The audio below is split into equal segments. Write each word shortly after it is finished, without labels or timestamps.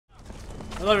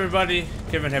Hello everybody,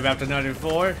 Kevin here after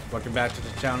 94. Welcome back to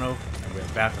the channel, and we're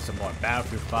back with some more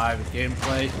Battlefield 5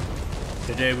 gameplay.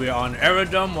 Today we're on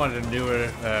Aerodrome, one of the newer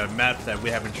maps that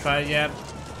we haven't tried yet.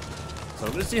 So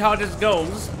we're gonna see how this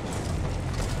goes.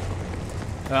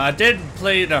 I did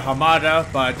play the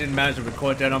Hamada, but I didn't manage to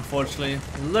record that unfortunately.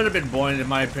 A little bit boring in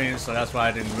my opinion, so that's why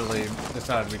I didn't really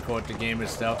decide to record the game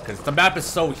itself. Because the map is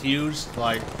so huge,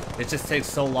 like it just takes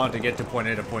so long to get to point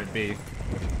A to point B.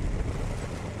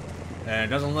 And it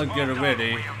doesn't look good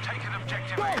already.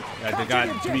 Yeah, they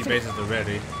got 3 bases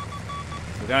already.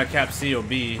 We gotta cap C or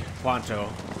B, Quanto.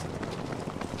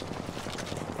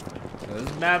 So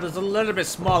this map is a little bit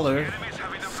smaller.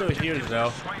 Still huge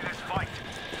though. I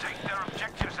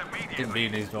think B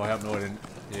needs more help more than...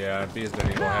 Yeah, B is gonna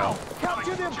need more help.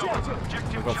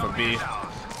 We'll go for B.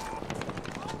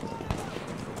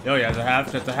 Oh yeah, there's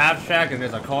a half track and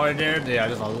there's a car in there. Yeah,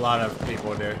 there's a lot of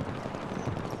people there.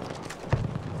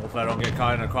 Hopefully I don't get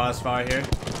caught in a crossfire here.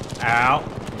 Ow!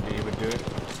 Didn't even do it.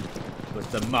 With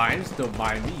the mines, don't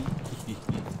mind me.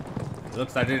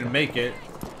 Looks like I didn't make it.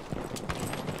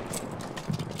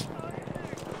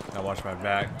 Gotta watch my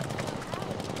back.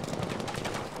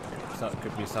 So,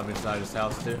 could be some inside this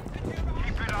house too.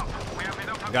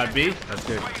 Got B? That's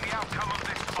good.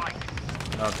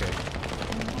 Okay.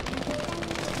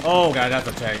 Oh god, that's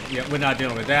a tank. Yeah, we're not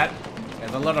dealing with that.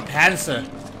 There's a lot of Panzer.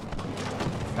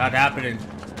 Not happening.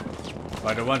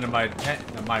 But the one in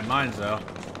my mines though.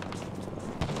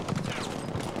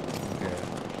 Okay.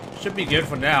 Should be good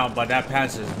for now, but that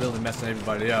Panzer is really messing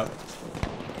everybody up.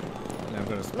 And I'm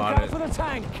gonna spot it. For the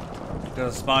tank.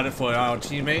 Gonna spot it for our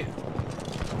teammate.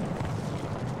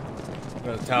 I'm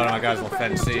gonna tell my guys will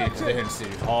fend C, because they hit C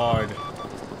hard.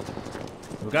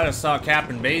 We gotta start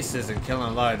capping bases and killing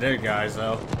a lot of their guys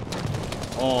though.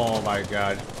 Oh my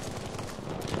god.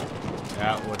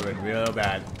 That would've been real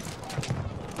bad.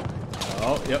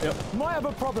 Oh, yep. Might have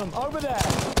a problem over there.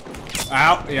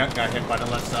 Ow! Yeah, got hit by the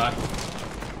left side.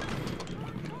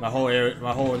 My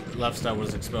whole left side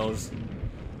was exposed.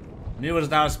 Knew it was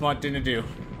not a smart thing to do.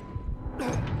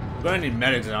 We're gonna need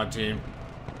medics in our team.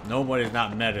 Nobody's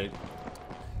not medic.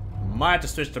 Might have to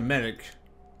switch to medic.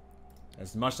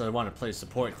 As much as I want to play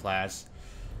support class.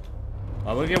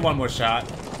 We'll get one more shot.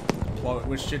 What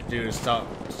we should do is stop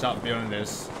building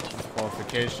this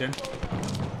qualification.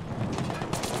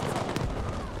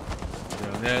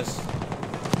 Doing this.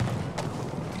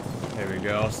 There we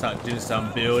go. Start doing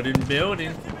some building.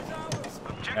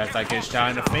 As I get shot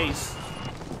in the face.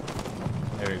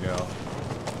 There we go.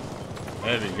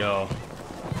 There we go.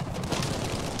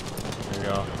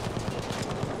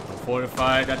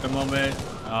 Fortified at the moment.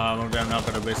 I'm not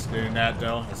gonna risk doing that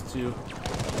though. That's too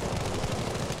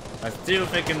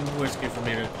freaking risky for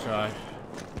me to try.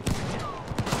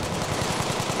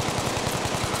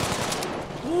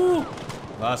 Woo!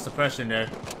 Lost suppression there.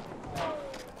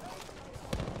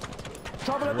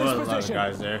 Trouble at There was this a lot of position.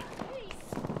 guys there.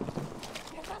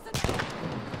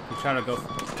 We try to go.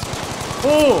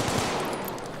 Oh!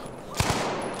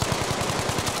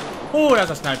 Oh,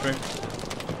 that's a sniper.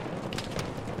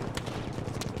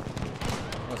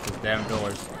 What's these damn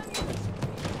doors?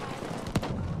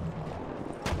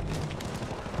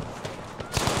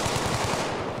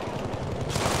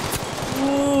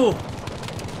 Ooh!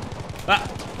 Ah!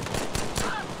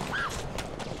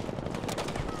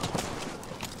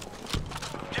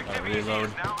 Gotta reload.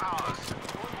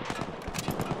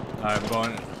 Alright, I'm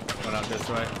going out this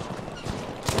way.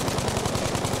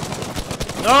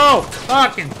 No!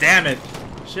 Fucking damn it!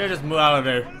 Should've just moved out of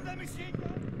there.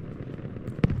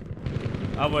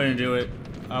 I wouldn't do it.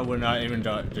 I would not even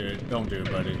do it. Don't do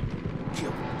it, buddy.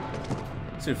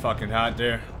 Too fucking hot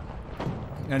there.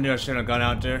 I knew I shouldn't have gone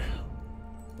out there.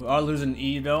 We are losing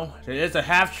E though. There is a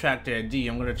half track there, D.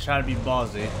 I'm gonna try to be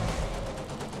ballsy.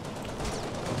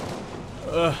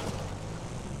 Ugh.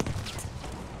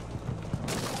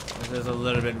 This is a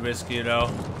little bit risky though.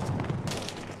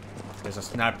 There's a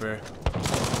sniper.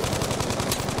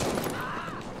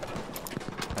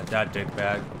 Got that dick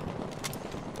bag.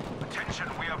 Attention,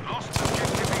 we have lost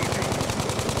objective easy.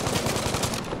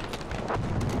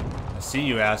 I see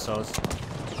you assholes.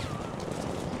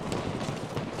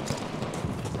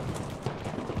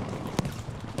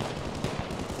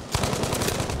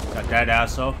 Got that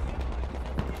asshole.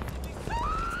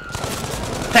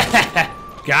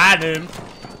 Got him.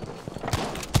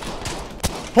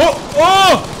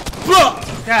 Oh!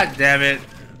 God damn it.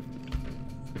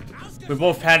 We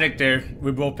both panicked there.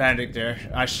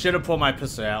 I should have pulled my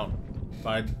pistol out.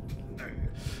 But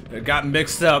it got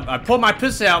mixed up. I pulled my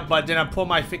pistol out, but then I pulled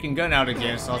my freaking gun out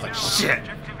again. So I was like, shit.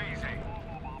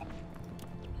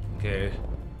 Okay.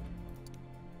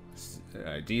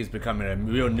 D is becoming a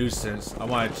real nuisance. I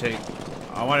want to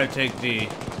take D.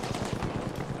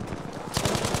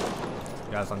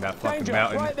 You guys on that fucking Danger,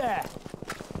 mountain. right there.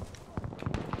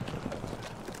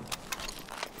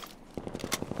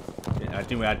 Yeah, I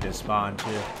think we had to spawn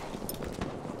too.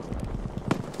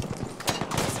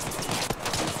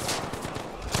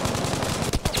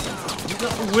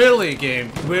 Really,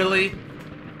 game? Really?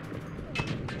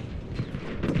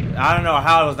 I don't know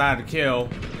how it was not a kill,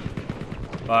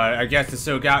 but I guess it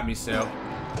still got me still.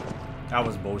 That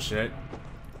was bullshit.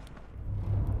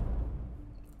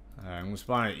 Alright, I'm gonna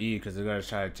spawn at E because they're gonna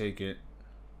try to take it.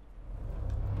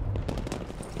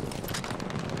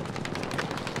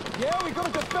 Yeah, we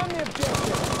gotta defend the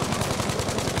objective.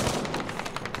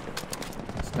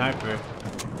 Sniper.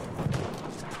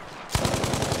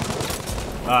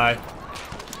 Bye.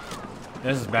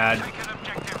 This is bad. Take an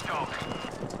objective, dog.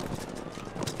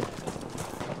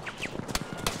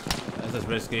 This is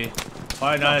risky.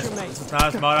 Probably not. This is not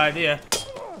a smart idea.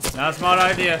 Not a smart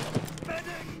idea.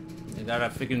 They got a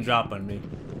freaking drop on me.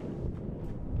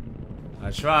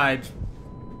 I tried.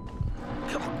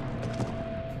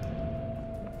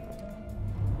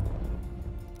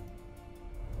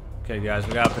 Okay, guys,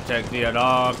 we gotta protect D at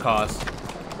all costs.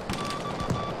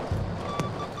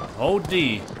 Hold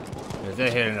D, because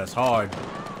they're hitting us hard.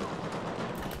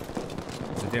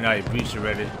 So they're not breached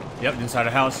already. Yep, inside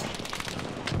the house.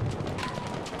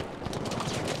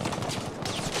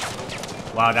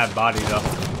 Wow, that body though.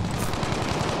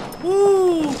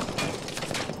 Woo!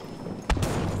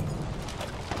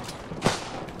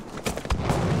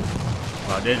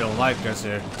 Wow, they don't like us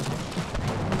here.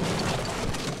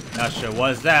 Not sure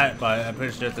what's that, but I'm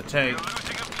pretty sure it's a tank. You're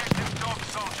losing objective, dog,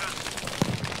 soldiers.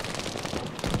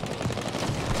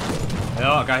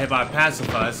 Oh, I got hit by a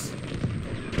pacifist.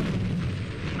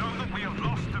 Know that we have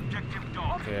lost objective,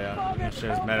 dog. Okay, I'm not sure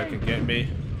this medic can get me.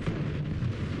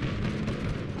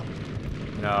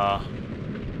 No.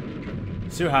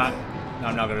 It's too hot. No,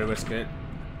 I'm not gonna risk it.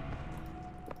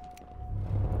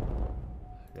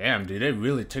 Damn, dude, they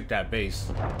really took that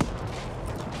base.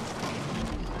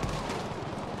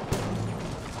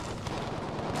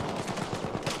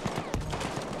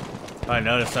 Probably on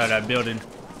the other side of that building.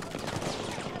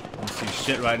 I don't see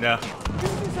shit right now.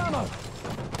 Use this ammo.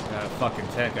 Got a fucking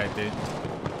tank, I think.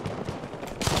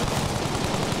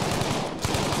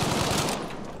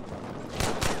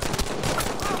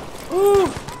 Woo!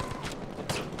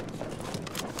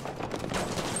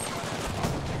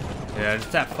 Yeah,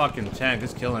 just that fucking tank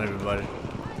is killing everybody.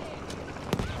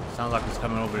 Sounds like it's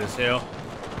coming over this hill.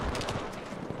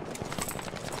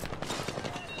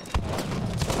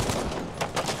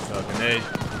 So a grenade.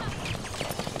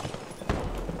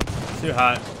 Too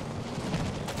hot.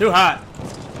 Too hot!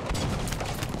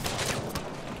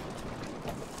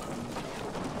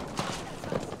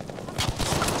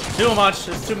 Too much.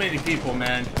 There's too many people,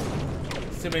 man.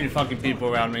 There's too many fucking people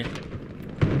around me.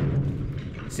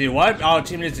 See, what our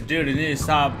team needs to do, they need to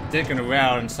stop dicking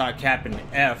around and start capping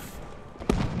F.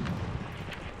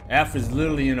 F is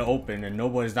literally in the open and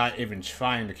nobody's not even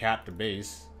trying to cap the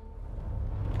base.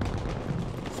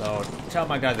 So, tell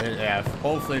my guys to hit F.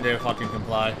 Hopefully they fucking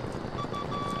comply.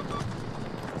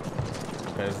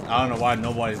 Because I don't know why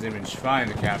nobody's even trying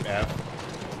to cap F.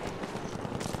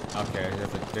 Okay,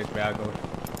 there's a dick bag.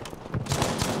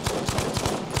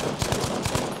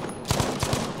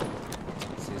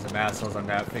 See some assholes on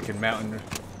that freaking mountain.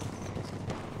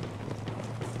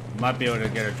 Might be able to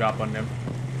get a drop on them.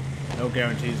 No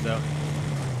guarantees though.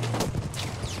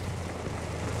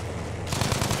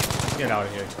 Get out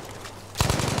of here.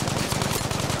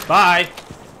 Bye!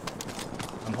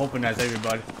 I'm hoping that's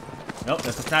everybody. Nope,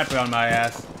 that's a sniper on my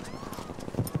ass.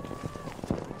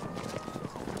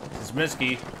 This is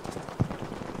risky.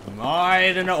 I'm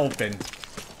right in the open.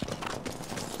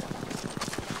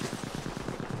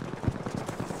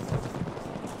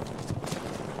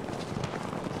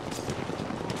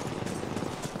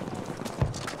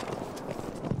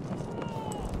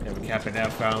 Okay, we're capping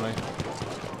out finally.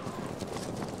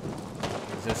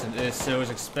 Resistance is still as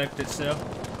expected still.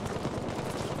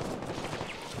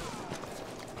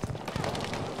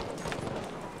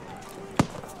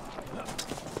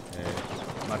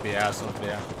 Might be assholes,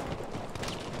 yeah.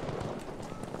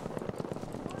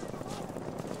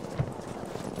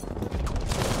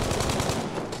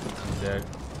 I'm dead.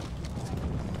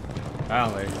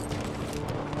 Finally.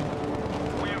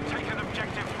 We have taken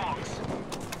objective Fox.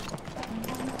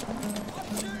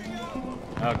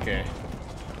 Okay.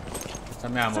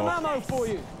 Some ammo. Some ammo for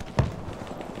you.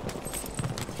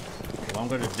 What I'm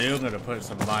gonna do, I'm gonna put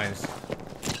some mines.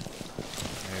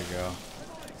 There you go.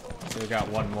 So we got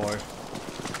one more.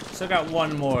 Still got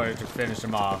one more to finish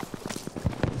them off.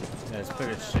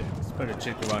 let's put a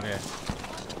cheeky one here.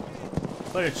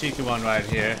 Put a cheeky one right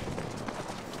here.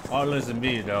 All listen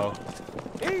me though.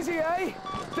 Easy, eh?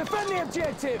 Defend the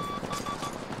objective.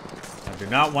 I do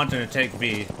not want them to take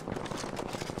B.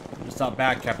 Stop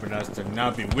backcapping us, then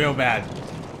that would be real bad.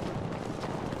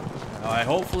 Alright,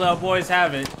 hopefully our boys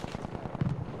have it.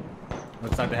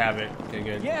 Looks like they have it. Okay,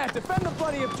 good. Yeah, defend the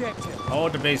bloody objective.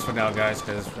 Hold the base for now, guys,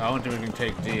 because I don't think we can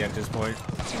take D at this point.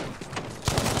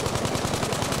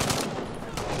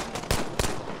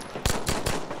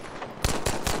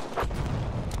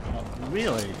 Oh,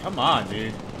 really? Come on,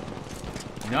 dude.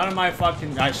 None of my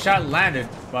fucking... I shot landed,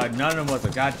 but none of them was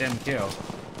a goddamn kill.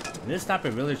 Is this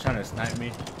sniper really trying to snipe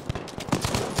me?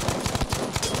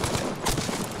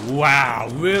 Wow,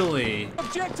 really?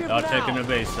 Objective Y'all now. taking the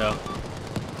base, though.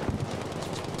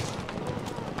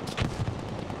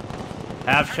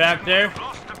 Half track there.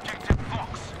 Lost objective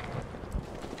Fox.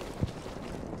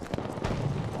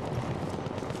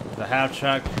 The half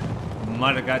track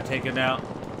might have got taken out.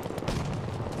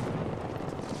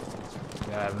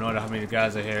 Yeah, I have no idea how many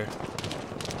guys are here.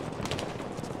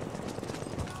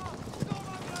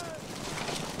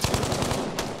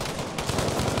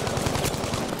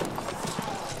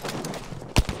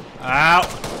 Ow!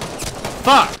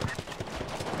 Fuck!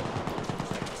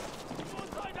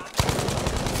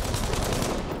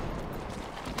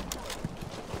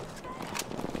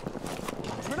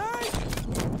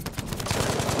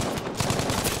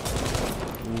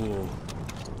 Ooh.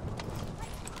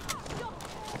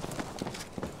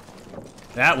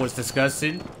 That was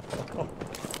disgusting.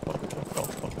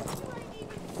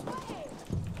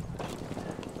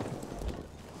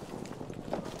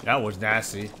 That was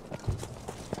nasty.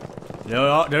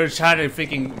 They're trying to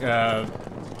freaking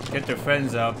get their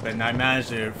friends up, and I managed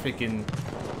to freaking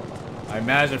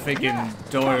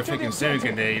door freaking steering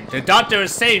grenade. They thought they were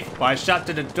safe, but I shot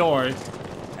to the door,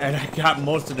 and I got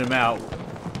most of them out.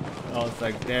 I was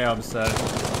like, damn, son.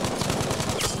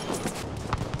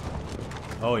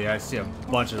 Oh yeah, I see a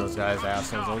bunch of those guys,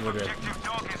 assholes over there. Objective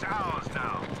dog is ours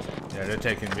now. Yeah, they're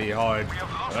taking me hard.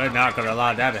 They're not gonna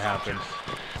allow that to happen.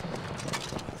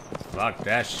 Fuck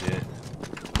that shit.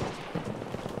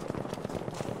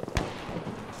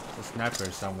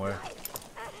 Sniper somewhere.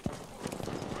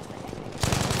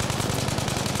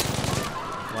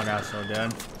 One asshole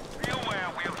done. Be aware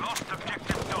we have lost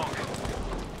objective dog.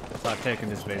 Start taking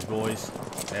this base, boys.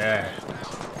 Yeah.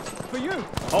 For you.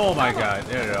 Oh my god,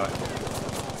 there they are.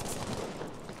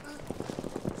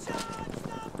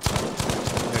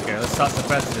 Okay, let's start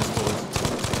suppressing this, boys.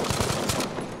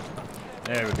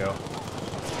 There we go.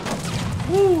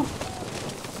 Woo!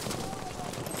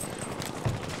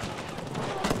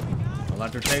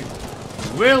 Let her take.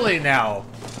 Really now?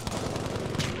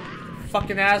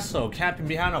 Fucking asshole, camping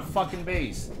behind a fucking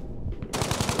base.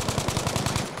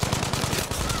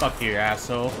 Fuck you,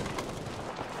 asshole.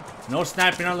 No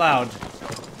sniping allowed.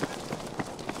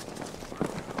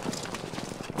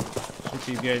 Should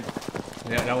be good.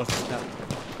 Yeah, that was.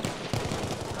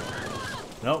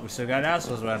 Nope, we still got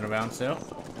assholes running around still.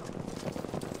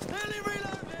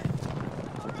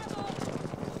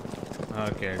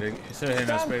 Okay, they're still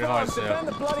hitting us pretty hard still. Defend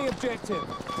the bloody objective.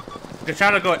 They're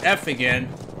trying to go F again.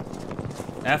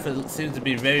 F seems to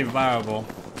be very viable.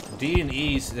 D and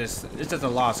E is just, it's just a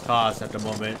lost cause at the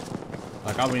moment.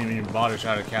 Like, I wouldn't even bother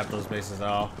trying to cap those bases at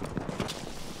all.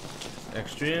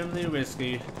 Extremely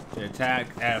risky to attack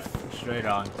F straight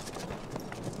on.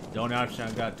 The only option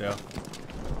I got though.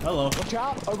 Hello. Watch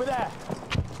out, over there.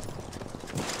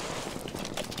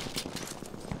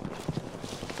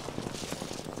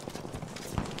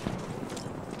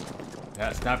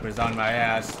 That sniper's on my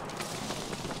ass.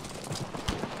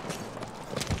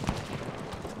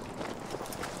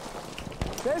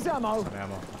 There's ammo.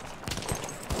 Ammo.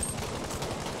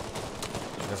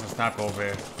 There's a sniper over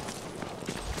here.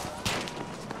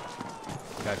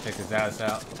 Gotta take his ass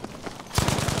out.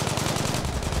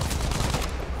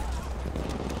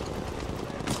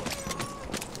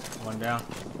 One down.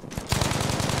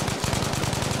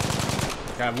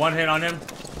 Got one hit on him.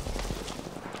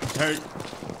 He's hurt.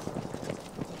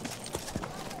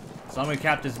 Someone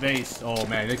capped his base. Oh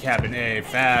man, they're capping A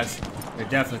fast. They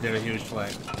definitely did a huge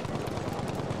flank.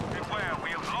 Beware, we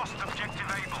have lost objective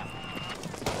Able.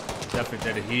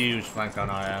 Definitely did a huge flank on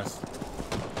our ass.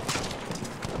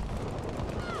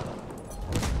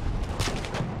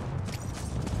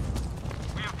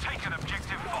 We have taken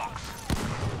objective Fox.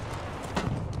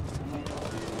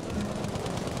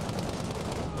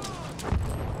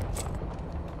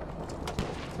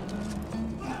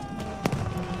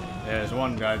 There's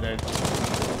one guy dead.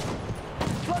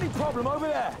 Bloody problem over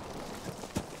there.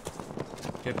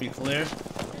 Could be clear.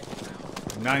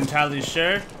 not entirely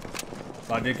sure,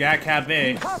 but they got Cab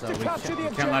A, so we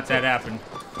can't let that happen.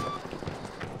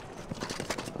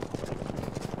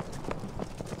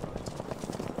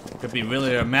 Could be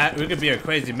really we could be a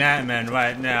crazy madman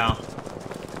right now,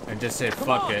 and just say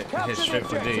fuck it and hit straight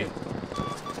for D.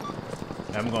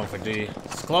 I'm going for D.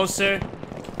 It's closer,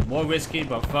 more risky,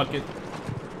 but fuck it.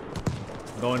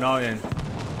 Going all in.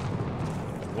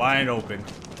 Wide open.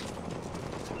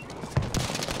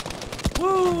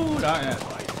 Woo!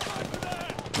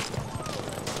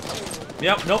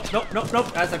 Yep, nope.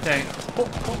 That's a tank. Oh.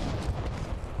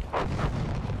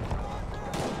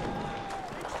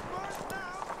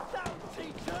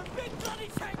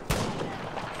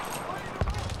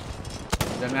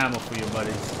 Them ammo for you,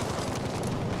 buddies.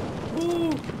 Woo!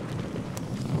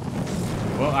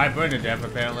 Well, I burned to death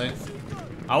apparently.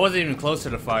 I wasn't even close to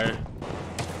the fire.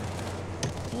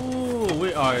 Ooh,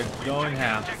 we are going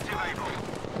ham.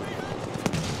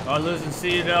 Oh, losing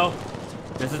C though.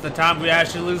 This is the time we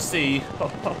actually lose C.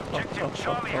 Objective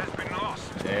Charlie has been lost.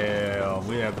 Damn,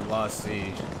 we have lost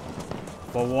C.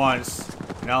 For once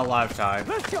in our lifetime.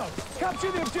 Let's go.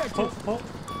 Capture the objective.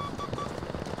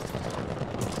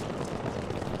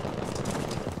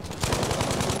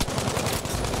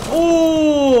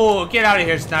 Ooh, get out of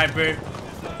here, sniper.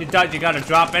 You thought you got a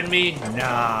drop at me?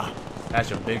 Nah, that's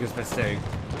your biggest mistake.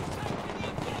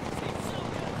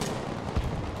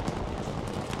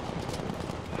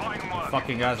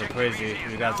 Fucking guys are crazy.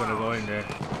 You guys wanna go in there.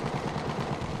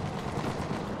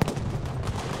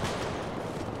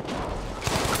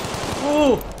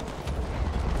 Ooh!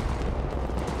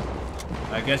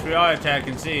 I guess we are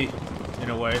attacking C, in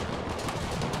a way.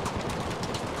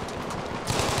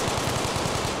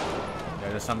 Yeah,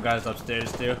 there's some guys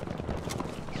upstairs too.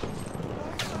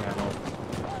 Some ammo.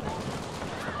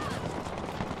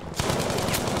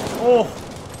 Oh!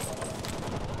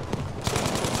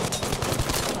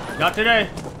 Not today.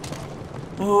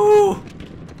 Ooh!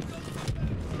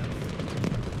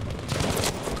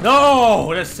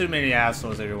 No! There's too many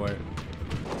assholes everywhere.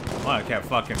 Oh, I can't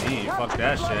fucking eat. Fuck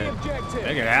that shit.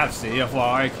 They can have C for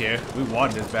all I care. We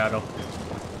won this battle.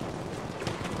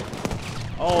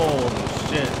 Oh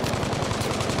shit.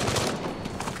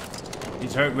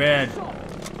 He's hurt red.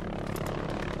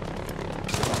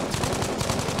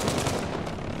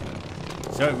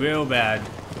 He's hurt real bad.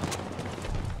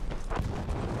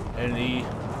 And the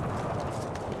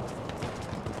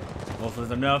wolf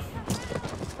is enough.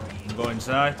 Go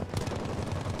inside.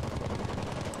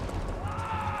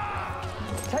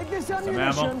 Take this Some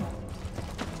ammo.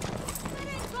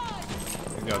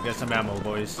 There we go. Get some ammo,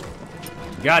 boys.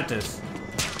 Got this.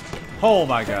 Oh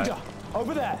my god.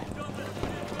 Over there.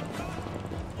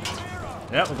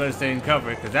 Yep, we're gonna stay in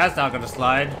cover because that's not gonna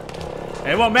slide. And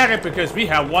it won't matter because we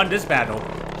have won this battle.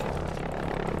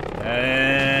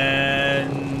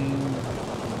 And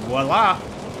voila!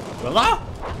 Voila!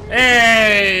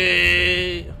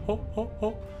 Hey! Ho, ho,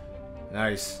 ho.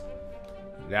 Nice.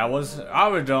 That was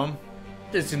our dome.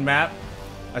 Decent map.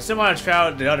 I still want to try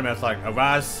out the other maps like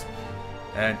Aras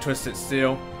and Twisted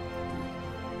Steel.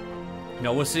 You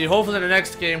know, we'll see. Hopefully in the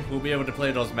next game we'll be able to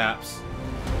play those maps.